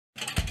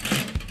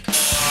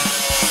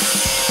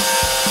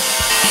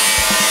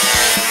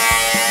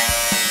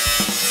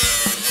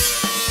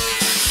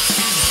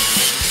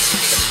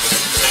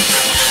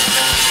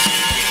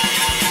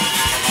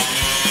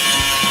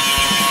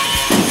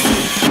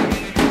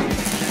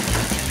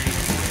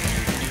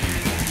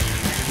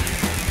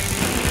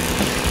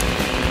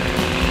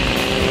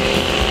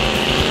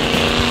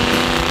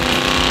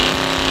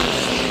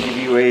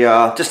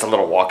just a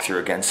little walkthrough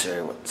again,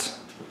 so let's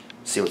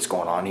see what's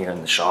going on here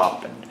in the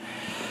shop and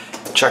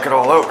check it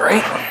all out,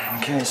 right?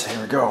 Okay, so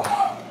here we go.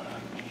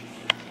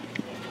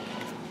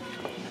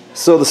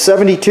 So the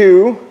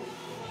 72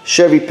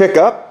 Chevy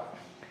pickup.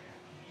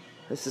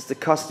 This is the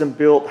custom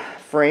built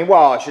frame.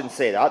 Well, I shouldn't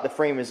say that. The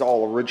frame is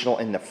all original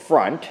in the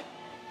front,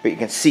 but you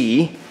can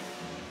see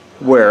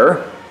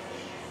where,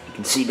 you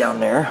can see down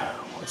there,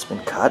 it's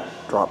been cut,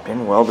 dropped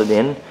in, welded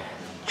in,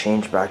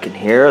 changed back in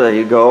here. There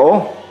you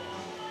go.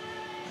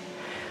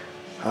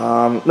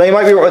 Now you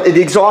might be right,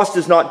 the exhaust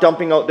is not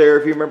dumping out there.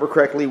 If you remember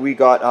correctly, we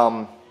got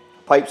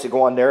pipes that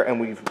go on there, and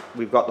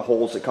we've got the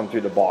holes that come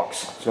through the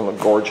box. It's gonna look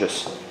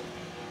gorgeous.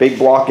 Big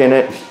block in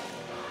it,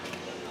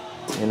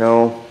 you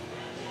know.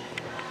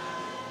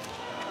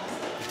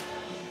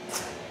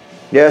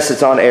 Yes,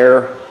 it's on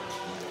air.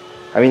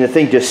 I mean, the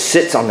thing just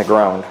sits on the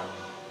ground.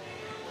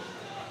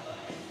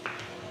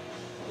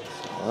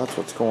 So that's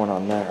what's going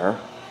on there.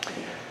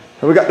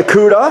 And we got the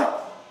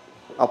CUDA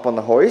up on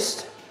the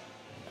hoist.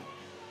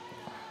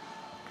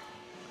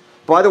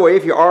 By the way,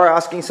 if you are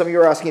asking, some of you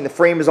are asking, the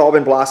frame has all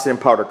been blasted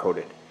and powder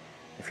coated.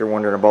 If you're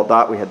wondering about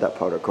that, we had that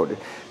powder coated.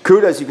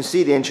 CUDA, as you can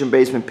see, the engine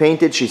bay's been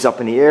painted. She's up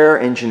in the air,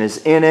 engine is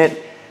in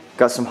it.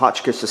 Got some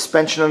Hotchkiss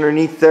suspension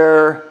underneath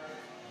there.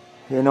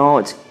 You know,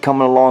 it's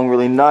coming along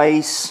really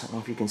nice. I don't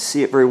know if you can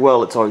see it very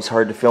well. It's always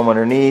hard to film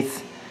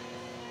underneath.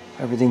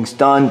 Everything's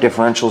done.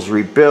 Differential's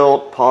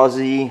rebuilt.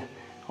 Posi,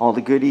 all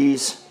the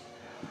goodies.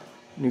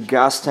 New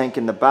gas tank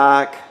in the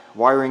back.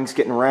 Wiring's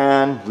getting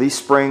ran. Leaf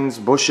springs,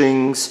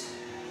 bushings,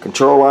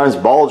 control lines,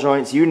 ball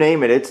joints, you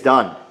name it, it's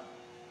done.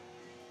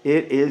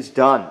 It is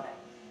done.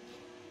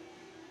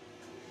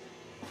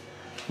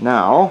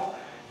 Now,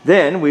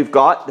 then we've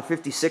got the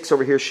 56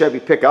 over here Chevy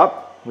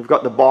pickup. We've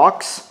got the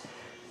box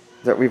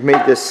that we've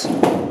made this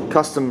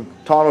custom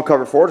tonneau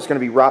cover for. It's going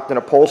to be wrapped in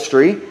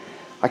upholstery.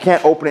 I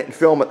can't open it and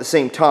film at the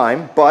same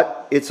time,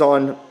 but it's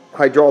on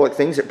hydraulic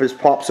things. It just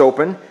pops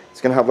open.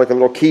 It's going to have like a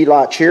little key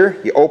latch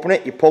here. You open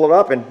it, you pull it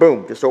up, and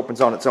boom, just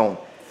opens on its own.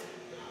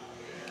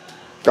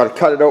 Got to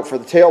cut it out for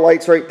the tail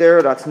lights right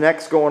there. That's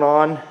next going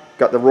on.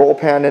 Got the roll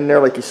pan in there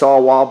like you saw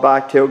a while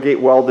back. Tailgate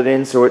welded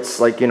in, so it's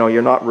like, you know,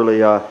 you're not really,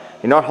 you're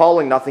not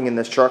hauling nothing in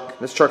this truck.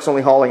 This truck's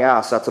only hauling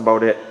ass. That's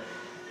about it.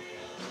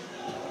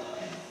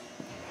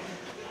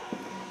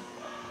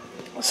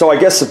 So I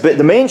guess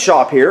the main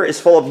shop here is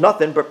full of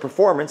nothing but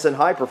performance and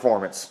high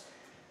performance.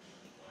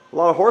 A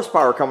lot of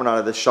horsepower coming out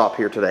of this shop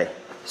here today.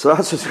 So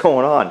that's what's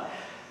going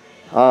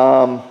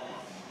on.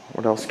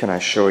 What else can I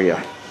show you?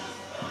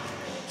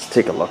 Let's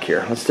take a look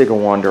here. Let's take a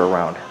wander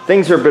around.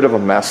 Things are a bit of a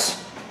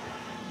mess.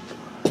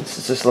 This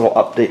is just a little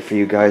update for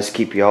you guys.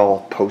 Keep you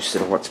all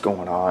posted of what's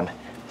going on.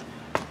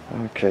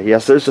 Okay,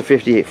 yes, there's the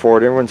 58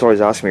 Ford. Everyone's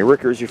always asking me,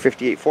 Rick, where's your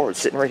 58 Ford? It's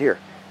sitting right here.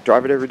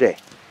 Drive it every day.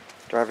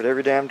 Drive it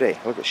every damn day.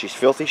 Look, she's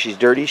filthy, she's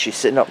dirty, she's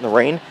sitting up in the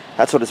rain.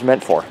 That's what it's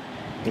meant for.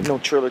 Ain't no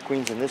Trailer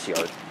Queens in this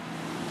yard.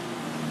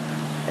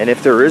 And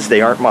if there is,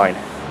 they aren't mine.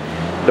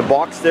 The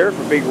box there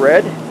for Big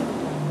Red,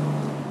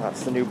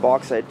 that's the new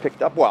box I had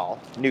picked up.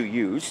 Well, new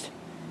used.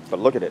 But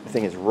look at it, the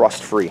thing is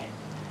rust free.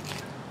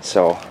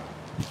 So,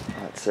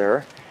 that's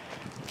there.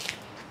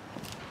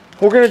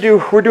 We're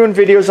doing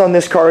videos on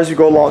this car as we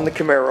go along, the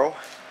Camaro.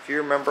 If you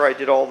remember, I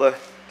did all the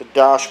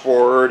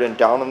dashboard and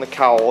down on the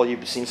cowl.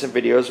 You've seen some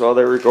videos. Well,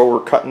 there we go. We're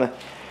cutting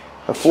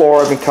the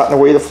floor. I've been cutting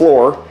away the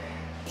floor.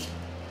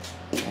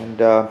 And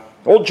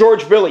old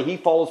George Billy, he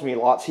follows me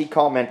lots. He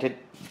commented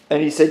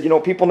and he said, you know,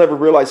 people never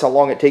realize how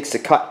long it takes to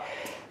cut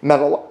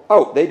metal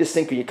out. They just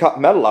think when you cut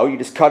metal out, you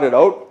just cut it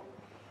out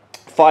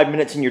 5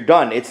 minutes and you're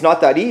done. It's not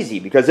that easy,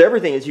 because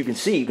everything, as you can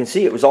see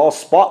it was all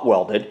spot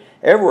welded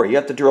everywhere. You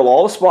have to drill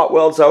all the spot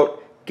welds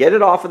out, get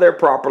it off of there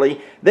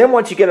properly. Then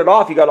once you get it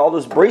off, you got all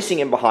this bracing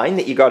in behind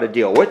that you got to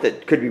deal with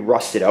that could be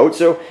rusted out.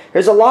 So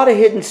there's a lot of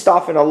hidden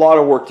stuff and a lot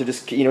of work to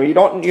just, you know,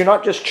 you're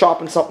not just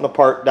chopping something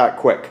apart that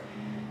quick.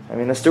 I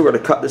mean, I still got to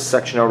cut this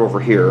section out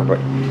over here, but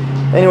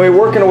anyway,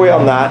 working away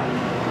on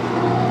that.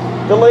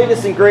 The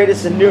latest and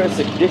greatest and newest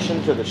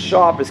addition to the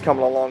shop is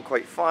coming along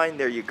quite fine.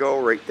 There you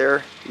go, right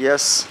there.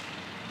 Yes.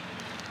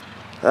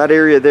 That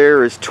area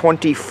there is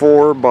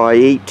 24 by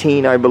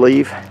 18, I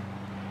believe.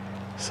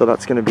 So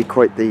that's going to be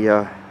quite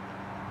the,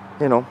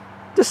 you know,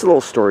 just a little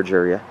storage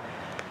area.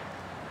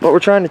 But we're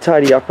trying to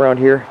tidy up around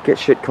here, get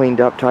shit cleaned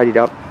up, tidied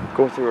up,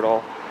 go through it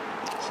all.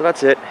 So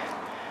that's it.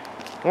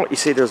 Well, you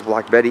see there's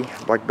Black Betty.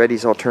 Black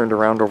Betty's all turned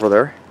around over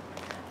there.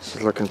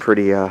 She's looking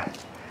pretty,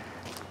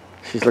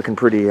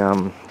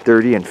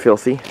 dirty and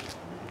filthy.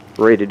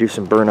 Ready to do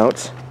some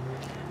burnouts.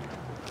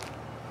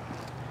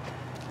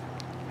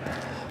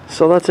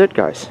 So that's it,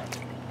 guys.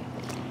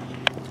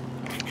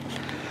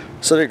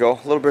 So there you go,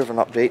 a little bit of an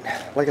update.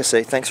 Like I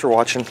say, thanks for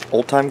watching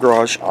Old Time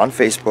Garage on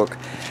Facebook,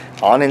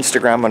 on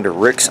Instagram under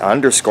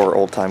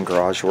Ricks_Old Time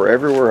Garage. We're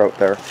everywhere out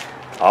there.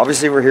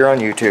 Obviously, we're here on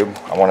YouTube.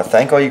 I want to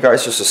thank all you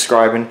guys for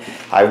subscribing.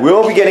 I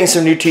will be getting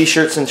some new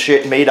t-shirts and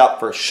shit made up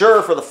for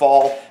sure for the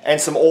fall, and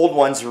some old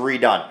ones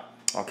redone.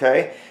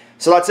 Okay?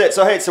 So that's it.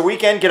 So hey, it's a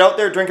weekend. Get out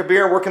there, drink a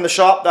beer, work in the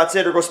shop. That's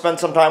it, or go spend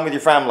some time with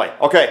your family.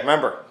 Okay,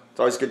 remember, it's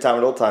always a good time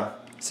at Old Time.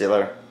 See you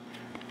later.